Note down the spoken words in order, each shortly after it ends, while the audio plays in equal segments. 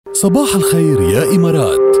صباح الخير يا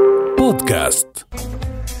إمارات بودكاست.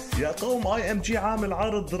 يا قوم اي ام جي عامل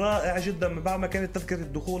عرض رائع جدا من بعد ما كانت تذكرة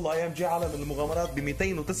الدخول لاي ام جي عالم المغامرات ب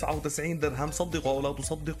 299 درهم. صدقوا او لا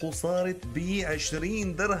تصدقوا صارت ب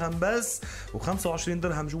 20 درهم بس، و25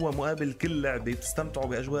 درهم جوا مقابل كل لعبة. بتستمتعوا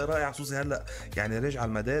باجواء رائعة، خصوصي هلا يعني رجع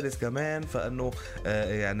المدارس كمان، فانه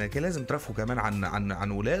يعني كان لازم ترفهوا كمان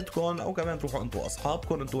عن اولادكم، او كمان تروحوا انتوا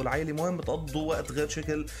واصحابكم انتوا والعائلة، مهم تقضوا وقت غير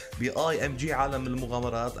شكل باي ام جي عالم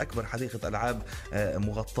المغامرات، اكبر حديقة العاب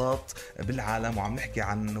مغطاة بالعالم. وعم نحكي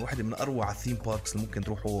عن واحدة من أروع الثيم باركس اللي ممكن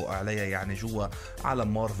تروحوا عليها، يعني جوا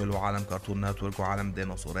عالم مارفل وعالم كارتون نتورك وعالم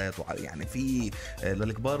ديناصورات، يعني في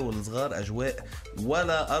للكبار والصغار أجواء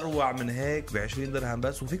ولا أروع من هيك ب20 درهم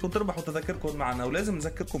بس. وفيكم تربحوا تذكركم معنا. ولازم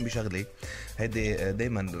نذكركم بشغلة هيدي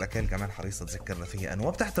دايما ركال كمان حريصة تذكرنا فيها، أنه ما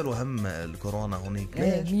بتحتلوا هم الكورونا هونيك.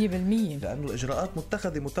 ليش؟ 100%. لأنه الإجراءات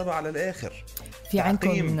متخذة متبعة للآخر. في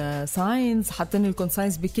عندكم ساينز، حاطين لكم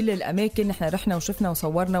ساينز بكل الأماكن. نحن رحنا وشفنا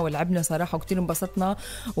وصورنا ولعبنا صراحة وكتير انبسطنا،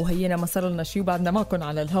 وهينا ما صار لنا شيء وبعدنا معكم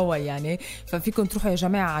على الهوا يعني. ففيكم تروحوا يا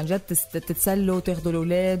جماعة عن جد تتسلوا وتاخدوا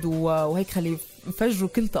الأولاد وهيك، خلي يفجروا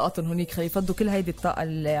كل طاقتهم هونيك، خلي يفضوا كل هيدي الطاقة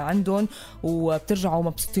اللي عندهم، وبترجعوا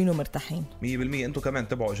مبسوطين ومرتاحين 100%. انتوا كمان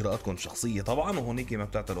تبعوا اجراءاتكم الشخصية طبعا، وهونيك ما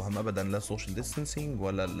بتعتلوا هم ابدا، لا سوشيال ديستانسينج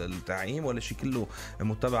ولا التعقيم ولا شيء، كله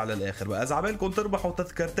متبع للاخر. بقى اذا عبالكم تربحوا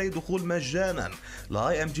تذكرتي دخول مجانا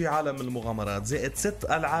لاي ام جي عالم المغامرات، زائد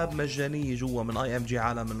 6 العاب مجانية جوا من اي ام جي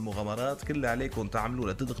عالم المغامرات. كل اللي عليكم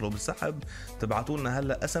تعملوا لتدخلوا بالسحب، تبعتوا لنا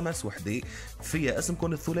هلا اس ام اس وحده فيها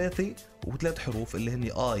اسمكم الثلاثي وثلاث حروف اللي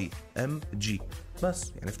هني اي ام جي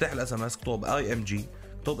بس. يعني افتح الاس ام اس، اكتب اي ام جي،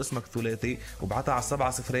 اكتب اسمك ثلاثي وبعتها على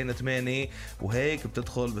 708، وهيك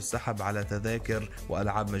بتدخل بالسحب على تذاكر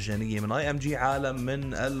والعاب مجانيه من اي ام جي عالم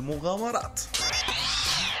من المغامرات.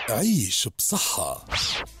 عيش بصحة.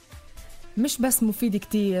 مش بس مفيد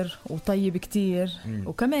كتير وطيب كتير،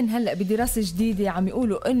 وكمان هلأ بدراسة جديدة عم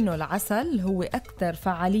يقولوا إنه العسل هو أكثر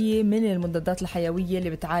فعالية من المضادات الحيوية اللي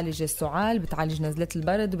بتعالج السعال، بتعالج نزلة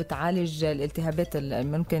البرد، وبتعالج الالتهابات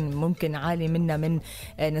ممكن عالي منها من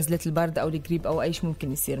نزلة البرد أو الجريب أو أي شيء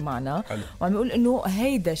ممكن يصير معنا. وعم يقول إنه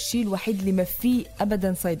هيدا الشيء الوحيد اللي ما فيه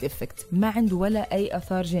أبدا سايد إفكت، ما عنده ولا أي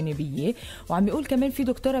آثار جانبية. وعم يقول كمان في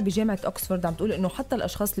دكتورة بجامعة أكسفورد عم تقول إنه حتى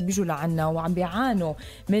الأشخاص اللي بيجوا لعنا وعم بيعانوا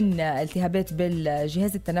من التهابات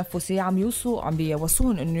بالجهاز التنفسي عم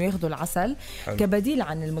بيوصون انه ياخذوا العسل كبديل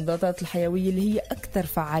عن المضادات الحيويه اللي هي اكثر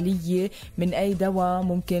فعاليه من اي دواء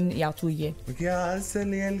ممكن يعطوه. يا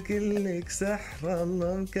عسل يا الكلك سحر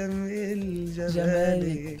الله مكمل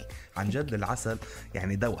جمالك. عن جد العسل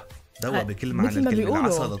يعني دواء بكل معنى الكلمة.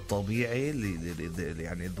 العسل الطبيعي اللي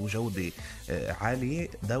يعني ذو جودة عالية،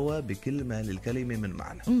 دواء بكل ما للكلمة من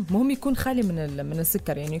معنى. مهم يكون خالي من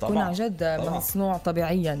السكر، يعني يكون عن جد مصنوع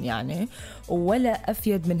طبيعيا يعني، ولا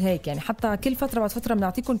أفيد من هيك يعني. حتى كل فترة بعد فترة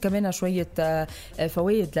بنعطيكم كمان شوية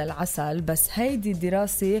فوائد للعسل. بس هيدي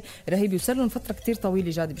الدراسة رهيبة وصار لهم فترة كتير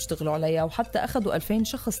طويلة جاد بيشتغلوا عليها، وحتى أخذوا 2000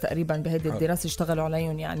 شخص تقريبا بهيدي الدراسة اشتغلوا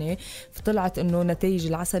عليهم يعني. فطلعت إنه نتائج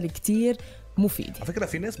العسل كتير مفيد. على فكرة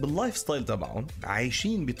في ناس باللايف ستايل تبعهم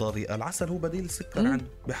عايشين بطريقة العسل هو بديل السكر عنه،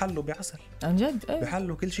 بحلوا بعسل عن جد.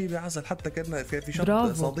 بحلوا كل شيء بعسل. حتى كنا في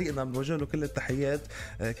شاب صديقنا بنوجه له كل التحيات،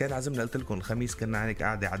 كان عزمنا، قلت لكم الخميس كنا هيك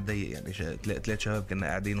قاعدة على الضيق يعني، 3 شباب كنا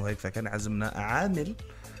قاعدين وهيك، فكان عزمنا عامل،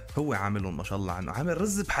 هو عاملهم ما شاء الله عنه، عامل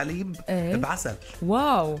رز بحليب بعسل.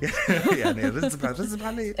 واو. يعني رز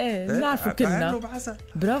بحليب نعرفه كلنا بعسل.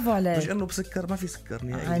 برافو عليك. مش انه بسكر، ما في سكر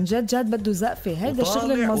نهائي. عن جد بده زقفة هيدا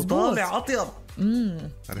الشغل المزبوط، وطالع اطيب.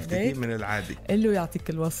 عرفت كيف من العادي. قله يعطيك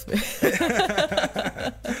الوصفة.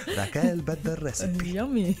 ركال بدل الريسبي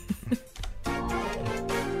يمي.